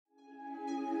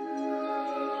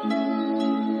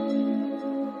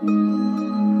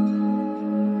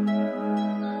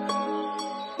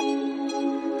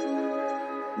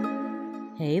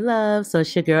love. So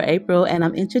it's your girl April, and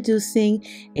I'm introducing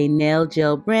a nail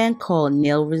gel brand called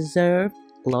Nail Reserve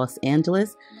Los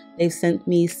Angeles. They've sent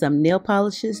me some nail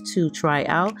polishes to try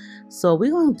out, so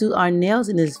we're gonna do our nails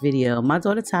in this video. My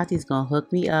daughter Tati's gonna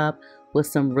hook me up with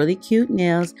some really cute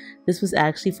nails. This was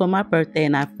actually for my birthday,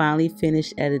 and I finally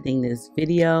finished editing this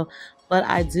video. But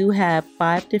I do have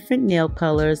 5 different nail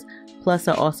colors, plus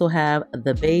I also have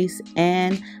the base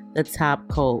and the top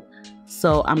coat.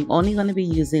 So I'm only going to be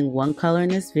using one color in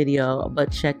this video, but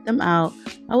check them out.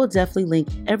 I will definitely link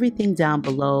everything down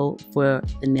below for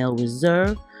the Nail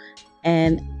Reserve.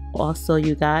 And also,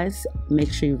 you guys,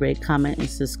 make sure you rate, comment, and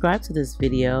subscribe to this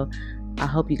video. I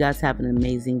hope you guys have an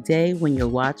amazing day when you're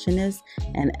watching this.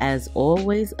 And as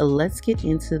always, let's get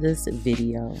into this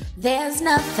video. There's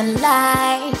nothing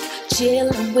like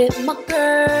chilling with my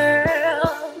girls.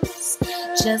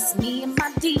 Just me and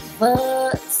my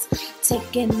divas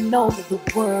taking over the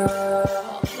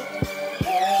world.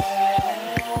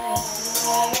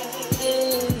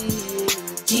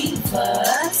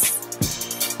 Divas.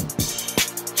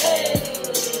 Hey,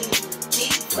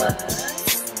 divas.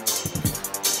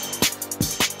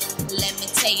 Let me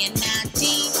tell you now,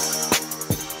 D-I-V-A-S,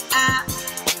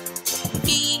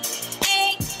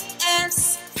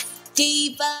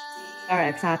 diva. All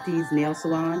right, Tati's Nail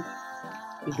Salon.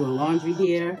 We do laundry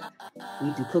here.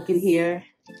 We do cooking here.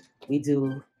 We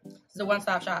do... It's a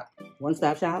one-stop shop.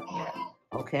 One-stop shop? Yeah.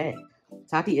 Okay.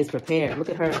 Tati is prepared. Look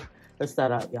at her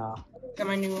setup, y'all. Got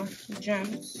my new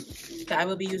gems that I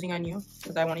will be using on you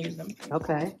because I want to use them.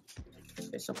 Okay.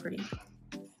 They're so pretty.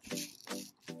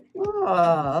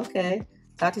 Oh, okay.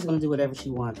 Tati's going to do whatever she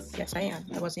wants. Yes, I am.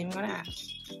 I wasn't even going to ask.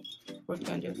 We're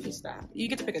going to do freestyle. You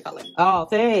get to pick a color. Oh,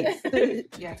 thanks.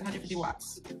 Yeah, it's 150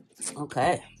 watts.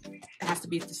 Okay. It has to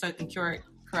be so it can cure it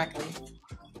correctly.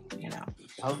 You know.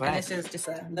 All right. And this is just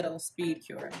a little speed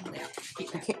cure lamp.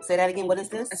 Heat lamp. Say that again. What is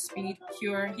this? A speed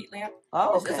cure heat lamp.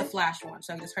 Oh, okay. It's a flash one,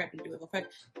 so I can just hurry up and do it real quick.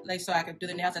 Like, so I can do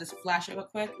the nails and just flash it real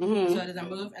quick, so it doesn't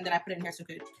move, and then I put it in here so it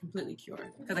could completely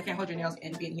cure. Because I can't hold your nails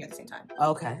and be in here at the same time.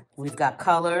 Okay. We've got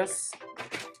colors.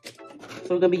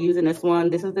 So we're going to be using this one.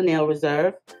 This is the Nail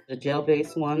Reserve, the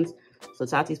gel-based ones. So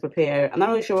Tati's prepared. I'm not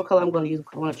really sure what color I'm going to use.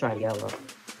 I want to try yellow.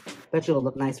 Bet you it'll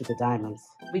look nice with the diamonds.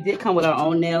 We did come with our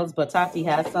own nails, but Tati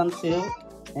has some too.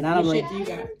 And I don't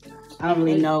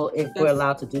really know if we're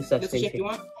allowed to do such things. This the shape you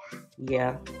want?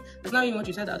 Yeah. That's not even what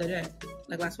you said the other day,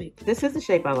 like last week. This is the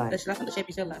shape I like. That's not the shape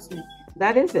you said last week.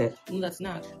 That is it. No, that's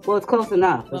not. Well, it's close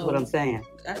enough, is what I'm saying.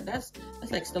 That's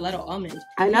like stiletto almond.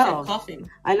 I know. Coffin.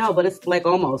 I know, but it's like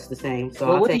almost the same.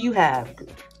 So what do you have?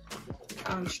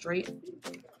 Straight.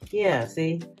 Yeah,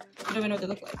 see? I don't even know what they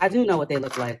look like. I do know what they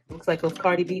look like. Looks like those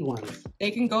Cardi B ones. They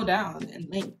can go down and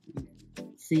length.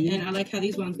 See? And I like how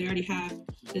these ones, they already have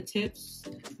the tips.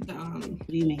 The What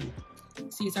do you mean?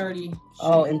 See, it's already...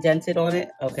 Oh, indented on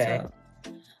it? Okay. So,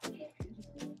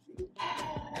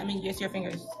 I mean, just your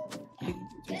fingers.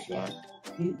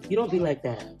 You don't be like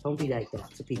that. Don't be like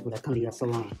that to people that come to your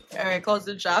salon. All right, close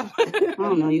the shop. I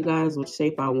don't know, you guys, what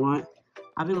shape I want.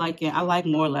 I like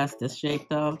more or less this shape,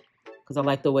 though. Because I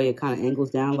like the way it kind of angles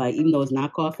down. Like, even though it's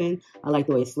not coffin, I like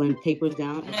the way it slim tapers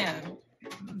down. Man,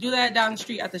 do that down the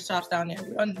street at the shops down there.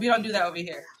 We don't do that over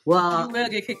here. Well, you will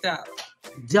get kicked out.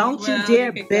 Don't you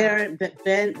dare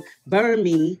burn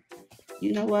me.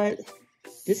 You know what?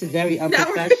 This is very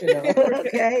unprofessional.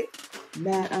 Okay?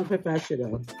 Not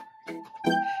unprofessional.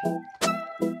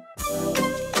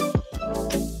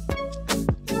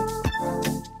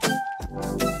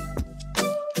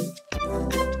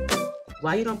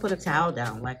 Why you don't put a towel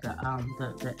down like the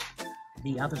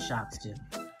other shops do?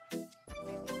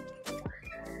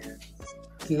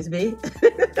 Excuse me?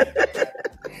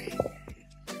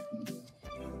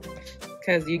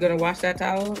 Because you're going to wash that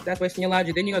towel? That's wasting your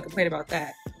laundry. Then you're going to complain about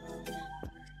that.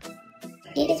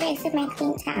 You just wasted my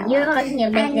clean towel. You're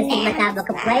making this seem like I'm a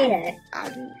complainer.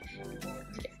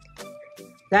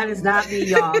 That is not me,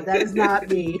 y'all. That is not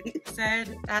me.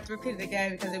 Said I have to repeat it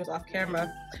again because it was off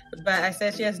camera. But I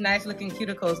said she has nice looking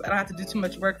cuticles. I don't have to do too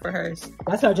much work for hers.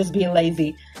 That's her just being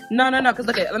lazy. No. Because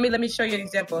look at let me show you an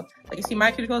example. Like you see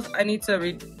my cuticles,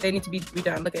 they need to be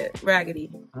redone. Look at it, raggedy.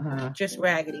 Just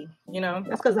raggedy. You know.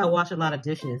 That's because I wash a lot of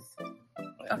dishes.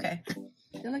 Okay.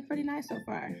 They look pretty nice so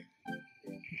far.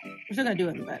 I'm still gonna do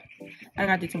it, but I don't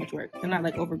gotta do too much work. They're not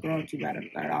like overgrown too bad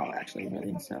at all, actually,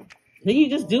 really. So. Did you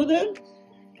just do them?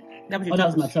 That was your that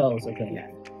was my toes. Okay. Yeah.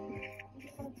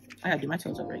 I gotta do my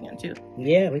toes over again too.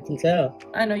 Yeah, we can tell.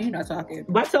 I know you're not talking.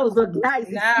 My toes look nice.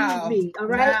 Now, excuse me. All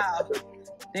right. Now.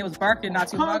 They was barking not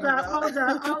too long ago. Hold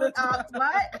on.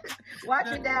 What? Watch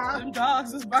it now. Them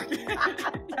dogs was barking. You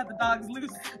got the dogs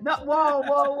loose. No,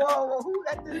 whoa. Who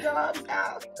let the dogs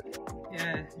out?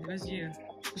 Yeah, it was you.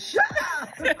 Shut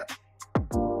up!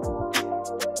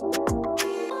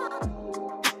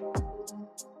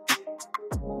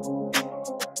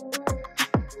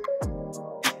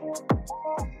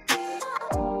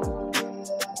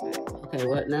 Okay,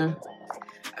 what now?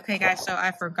 Okay, guys, so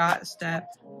I forgot a step.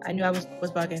 I knew I was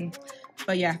bugging,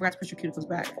 but yeah, I forgot to push your cuticles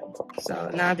back. So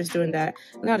now I'm just doing that.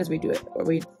 Now I'll just redo it, or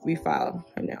refile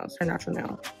her nails, her natural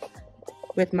nail,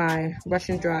 with my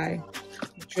Russian dry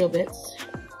drill bits.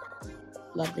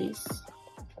 Love these.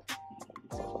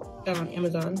 Got on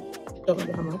Amazon. Don't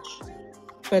remember how much,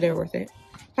 but they're worth it.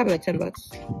 Probably like $10.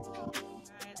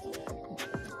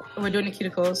 We're doing the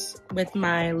cuticles with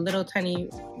my little tiny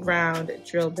round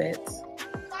drill bits.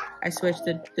 I switched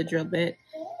the drill bit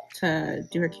to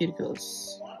do her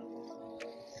cuticles.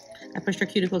 I pushed her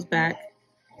cuticles back.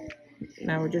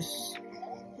 Now we're just,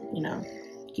 you know,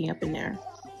 getting up in there.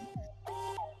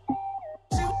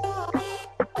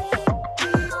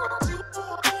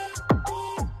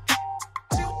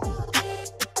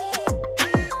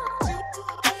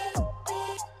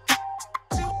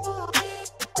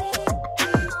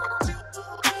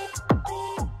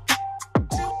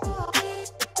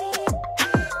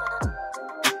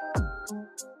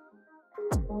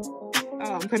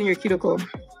 Oh, I'm cutting your cuticle.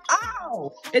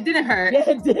 Ow! It didn't hurt. Yeah,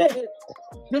 it did.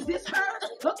 Does this hurt?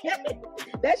 Okay.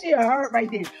 That shit hurt right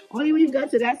there. Only when you got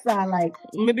to that side, like,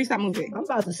 Maybe stop moving. I'm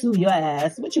about to sue your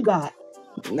ass. What you got?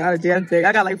 Not a damn thing.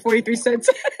 I got like 43 cents.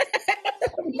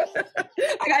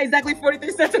 I got exactly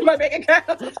 43 cents in my bank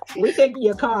account. We taking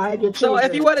your card, your So children.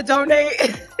 if you want to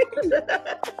donate,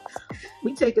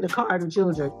 We taking the card of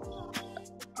children.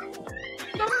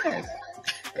 go ahead.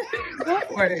 Go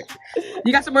for it.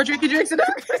 You got some more drinky drinks in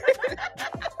there?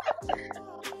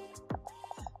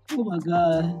 Oh my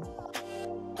God.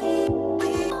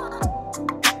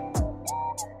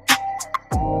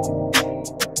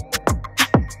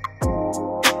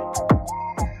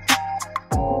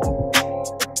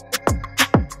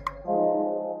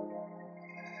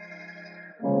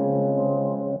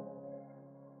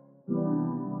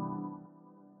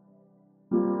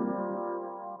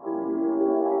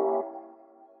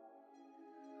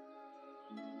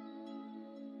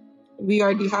 We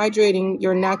are dehydrating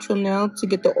your natural nail to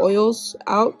get the oils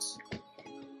out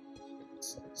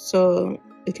so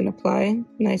it can apply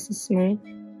nice and smooth.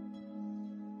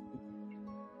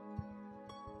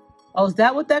 Oh, is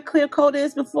that what that clear coat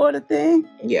is before the thing?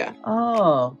 Yeah,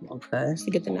 Oh, okay.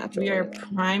 to get the natural. We are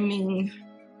priming.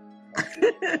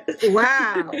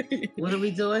 Wow. What are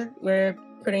we doing? We're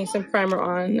putting some primer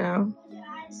on now.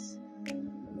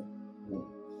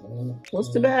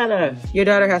 What's the matter? Your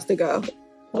daughter has to go.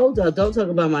 Hold up. Don't talk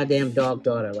about my damn dog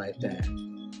daughter like that.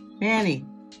 Annie,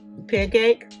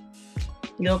 pancake?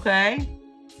 You okay?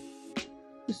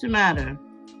 What's the matter?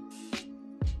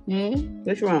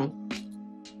 What's wrong?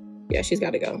 Yeah, she's got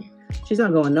to go. She's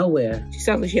not going nowhere. She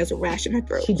sounds like she has a rash in her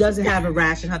throat. She doesn't have a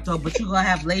rash in her throat, but you're going to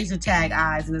have laser tag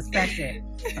eyes in a second.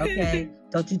 Okay?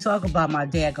 Don't you talk about my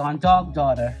daggone dog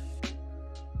daughter.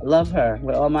 I love her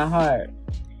with all my heart.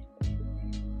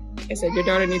 I said, your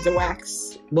daughter needs a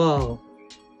wax. Whoa.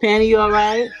 Panny, you all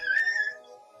right?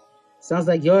 Sounds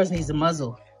like yours needs a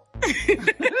muzzle.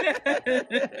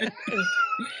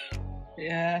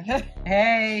 Yeah.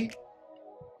 Hey.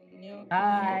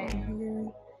 Hi.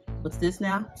 What's this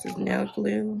now? This is nail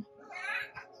glue.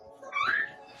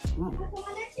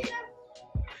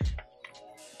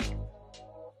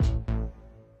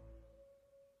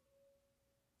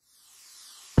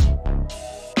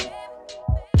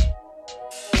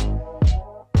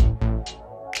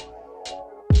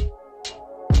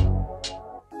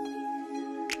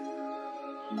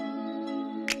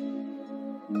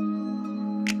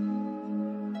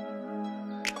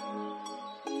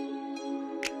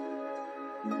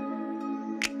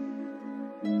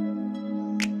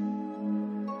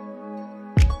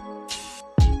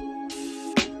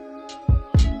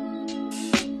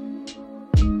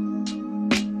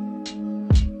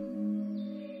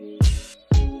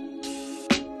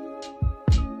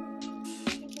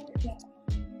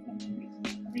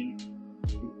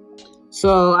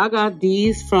 So I got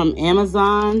these from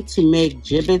Amazon to make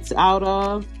gibbets out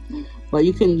of, but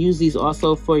you can use these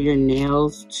also for your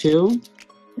nails too.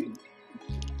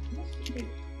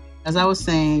 As I was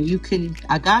saying,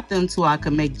 I got them so I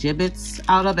could make gibbets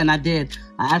out of, and I did.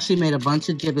 I actually made a bunch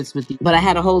of gibbets with these, but I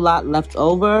had a whole lot left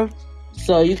over.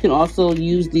 So you can also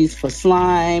use these for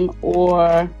slime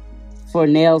or for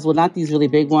nails. Well, not these really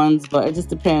big ones, but it just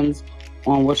depends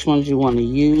on which ones you want to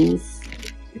use.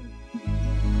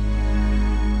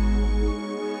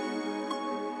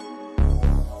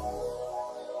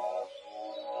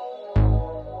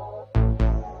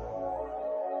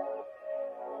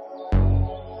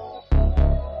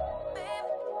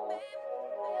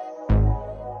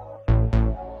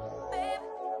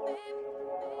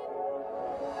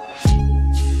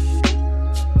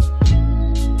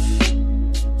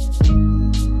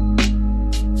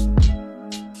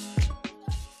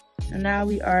 And now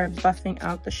we are buffing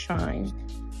out the shine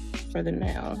for the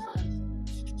nail.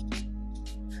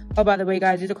 Oh, by the way,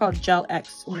 guys, these are called Gel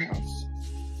X nails.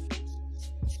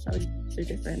 So they're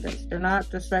different. They're not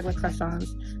just regular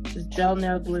press-ons. It's gel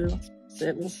nail glue, so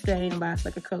it will stay and last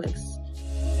like acrylics.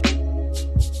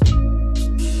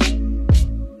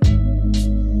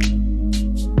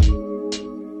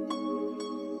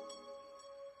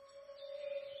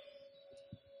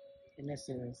 And this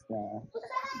is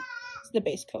It's the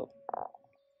base coat.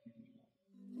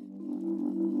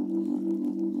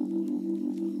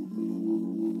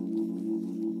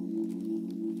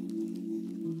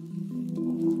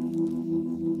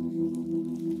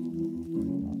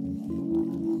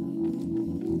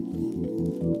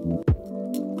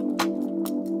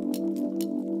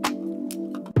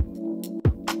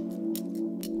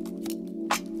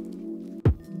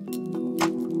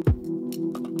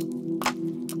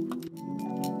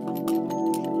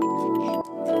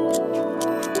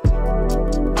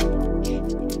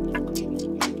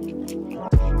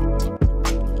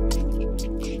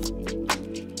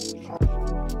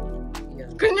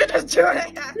 Couldn't you just do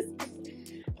it?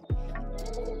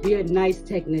 Be a nice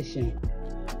technician.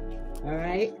 All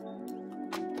right.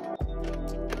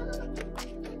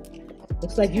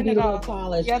 Looks like you need a little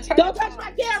polish. Yeah, Don't touch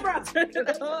my camera. Turn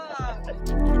it off.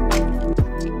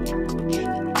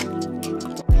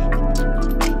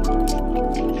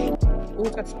 Ooh,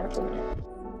 it's got sparkle in it.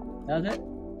 Does it?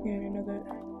 Yeah, I know that.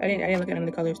 I didn't look at any of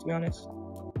the colors, to be honest.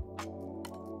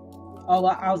 Oh,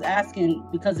 well, I was asking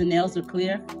because the nails are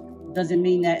clear. Does it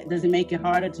mean that? Does it make it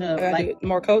harder to like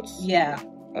more coats? Yeah.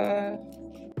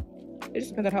 It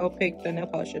just depends on how opaque the nail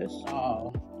polish is.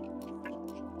 Oh.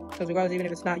 Because regardless, even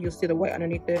if it's not, you'll see the white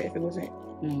underneath it if it wasn't.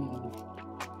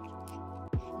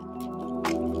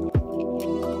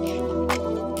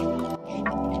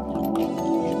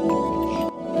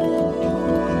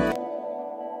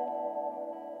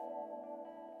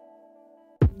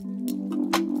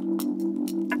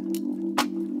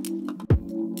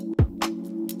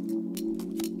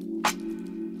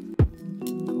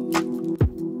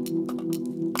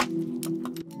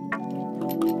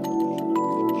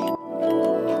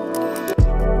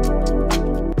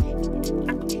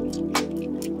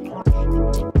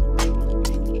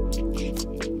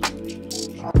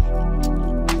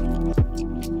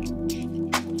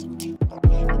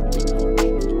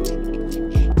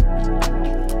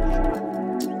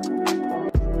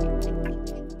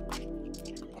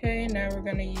 Okay, now we're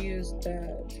gonna use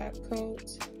the top coat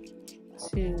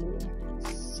to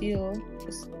seal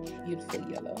this beautiful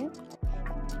yellow.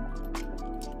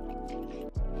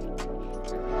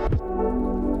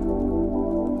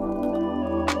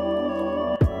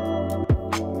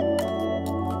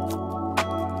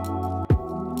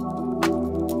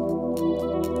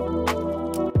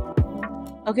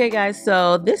 Okay, guys,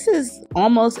 so this is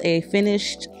almost a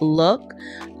finished look.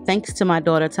 Thanks to my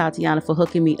daughter Tatiana for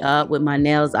hooking me up with my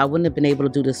nails. I wouldn't have been able to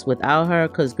do this without her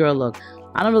because, girl, look,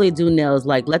 I don't really do nails.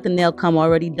 Like, let the nail come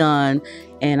already done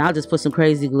and I'll just put some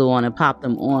crazy glue on and pop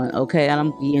them on, okay? I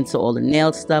don't be into all the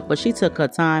nail stuff, but she took her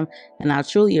time and I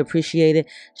truly appreciate it.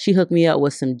 She hooked me up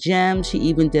with some gems. She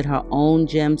even did her own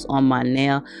gems on my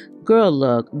nail. Girl,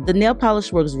 look, the nail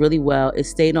polish works really well. It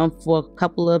stayed on for a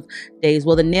couple of days.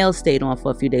 Well, the nails stayed on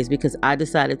for a few days because I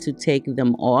decided to take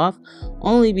them off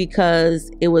only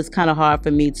because it was kind of hard for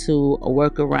me to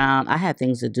work around. I had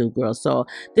things to do, girl. So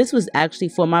this was actually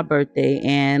for my birthday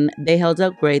and they held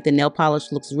up great. The nail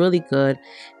polish looks really good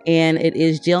and it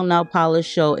is gel nail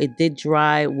polish, so it did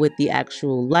dry with the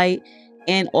actual light.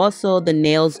 And also the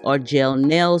nails are gel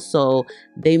nails, so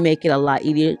they make it a lot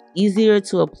easier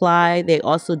to apply. They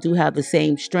also do have the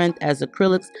same strength as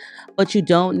acrylics, but you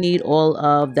don't need all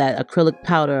of that acrylic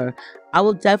powder. I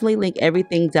will definitely link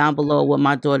everything down below what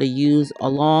my daughter used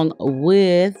along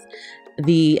with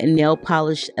the nail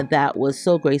polish that was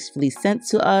so gracefully sent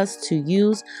to us to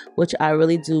use, which I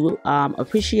really do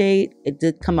appreciate. It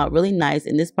did come out really nice.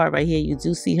 In this part right here, you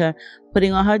do see her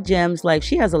putting on her gems. Like,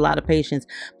 she has a lot of patience.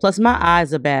 Plus, my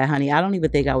eyes are bad, honey. I don't even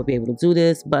think I would be able to do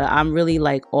this, but I'm really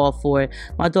like all for it.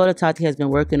 My daughter Tati has been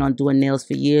working on doing nails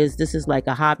for years. This is like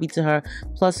a hobby to her,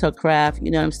 plus her craft, you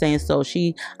know what I'm saying? So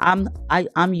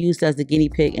I'm used as the guinea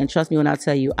pig, and trust me when I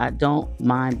tell you, I don't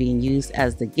mind being used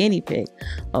as the guinea pig.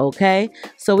 Okay,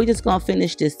 so we're just gonna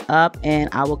finish this up and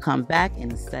I will come back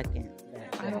in a second.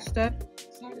 Final step,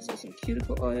 just some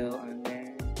cuticle oil on there.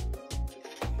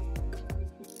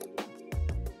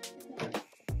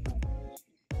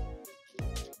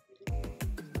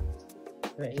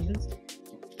 Raisins.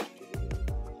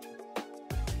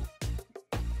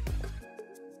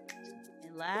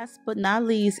 And Last but not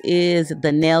least is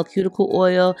the nail cuticle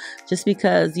oil, just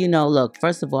because, you know, look,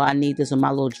 first of all, I need this with my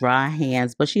little dry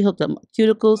hands, but she hooked up my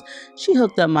cuticles, she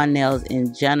hooked up my nails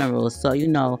in general. So, you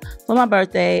know, for my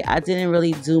birthday, I didn't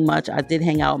really do much. I did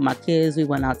hang out with my kids, we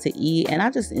went out to eat, and I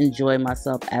just enjoyed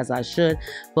myself as I should.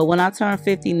 But when I turn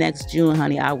 50 next June,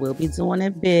 honey, I will be doing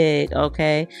it big,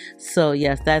 okay? So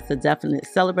yes, that's a definite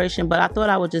celebration, but I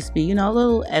thought I would just be, you know, a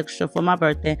little extra for my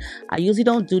birthday. I usually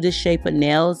don't do this shape of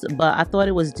nails, but I thought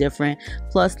it was different.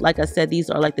 Plus, like I said, these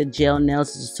are like the gel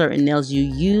nails. Certain nails you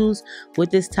use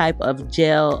with this type of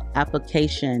gel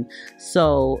application.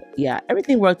 So yeah,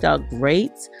 everything worked out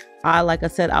great. Like I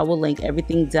said, I will link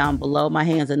everything down below. My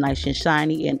hands are nice and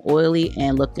shiny and oily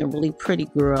and looking really pretty,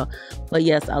 girl. But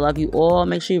yes, I love you all.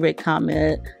 Make sure you rate,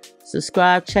 comment,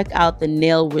 subscribe. Check out the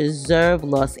Nail Reserve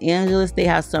Los Angeles. They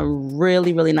have some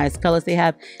really, really nice colors. They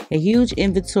have a huge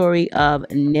inventory of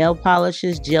nail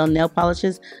polishes, gel nail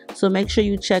polishes. So make sure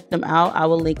you check them out. I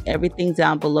will link everything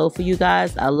down below for you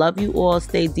guys. I love you all.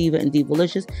 Stay diva and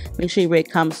divalicious. Make sure you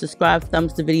rate, comment, subscribe,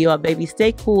 thumbs the video up, baby.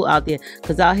 Stay cool out there,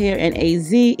 because out here in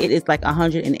AZ, it is like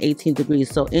 118 degrees.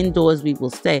 So indoors we will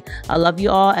stay. I love you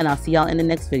all, and I'll see y'all in the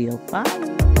next video. Bye.